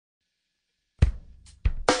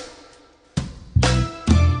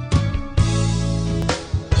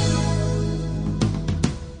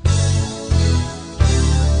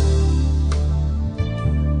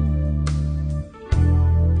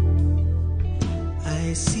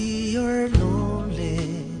I see you're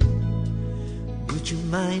lonely, would you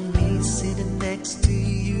mind me sitting next to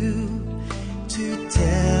you to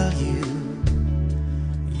tell you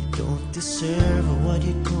you don't deserve what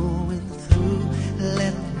you're going through?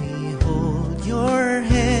 Let me hold your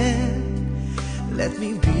hand, let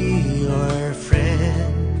me be your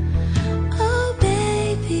friend. Oh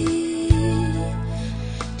baby,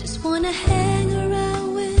 just wanna hang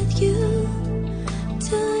around with you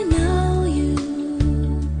till I know you.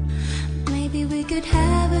 Maybe we could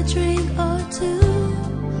have a drink or two.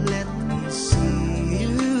 Let me see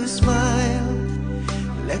you smile,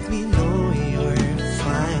 let me know you're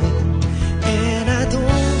fine. And I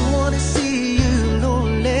don't wanna see you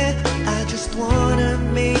lonely, I just wanna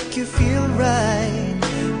make you feel right.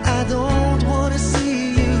 I don't wanna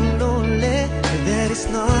see you lonely, that is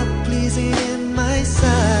not pleasing in my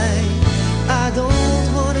sight. I don't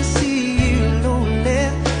wanna see you lonely,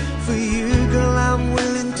 for you girl I'm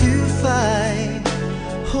willing to fight.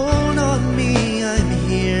 Hold on me, I'm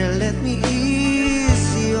here, let me ease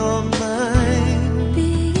your mind.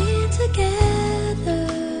 Being together,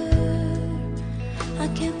 I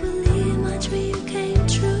can't believe my dream came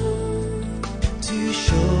true. To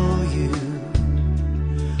show you,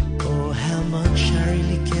 oh how much I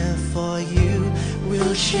really care for you,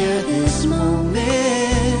 we'll share this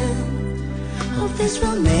moment, hope this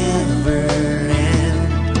will never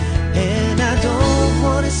end. And I don't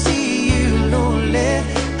wanna see you lonely,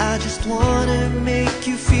 I just wanna make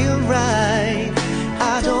you feel right.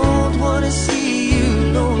 I don't wanna see you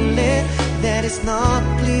lonely, that is not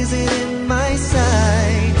pleasing in my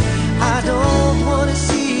sight. I don't wanna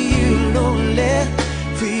see you lonely,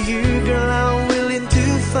 for you girl I'm willing to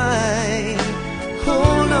fight.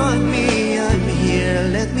 Hold on me, I'm here,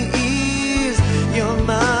 let me ease your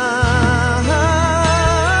mind.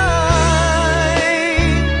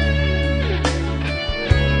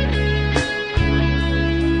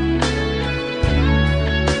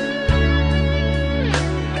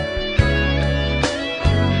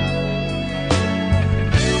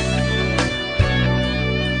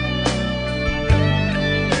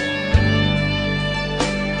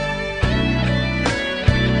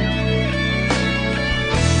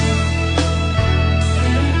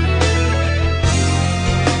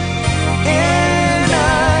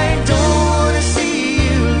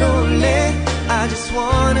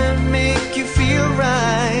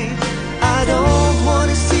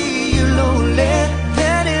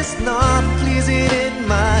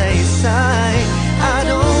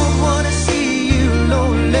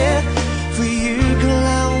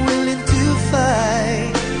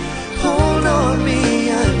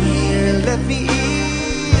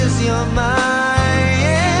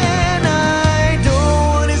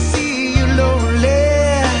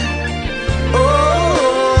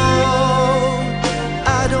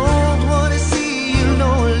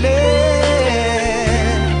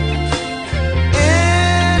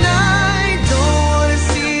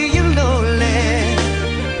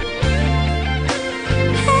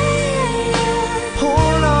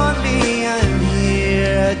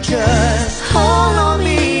 Just hold on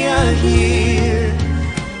me, I'm here.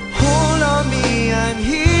 Hold on me, I'm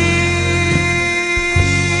here.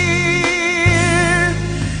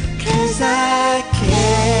 'Cause I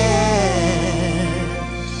care.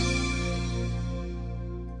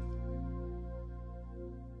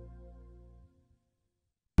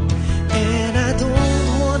 And I don't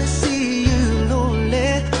wanna see you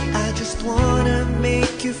lonely, I just wanna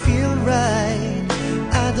make you feel right.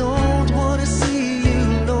 I don't wanna see you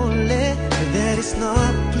lonely, that is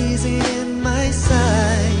not pleasing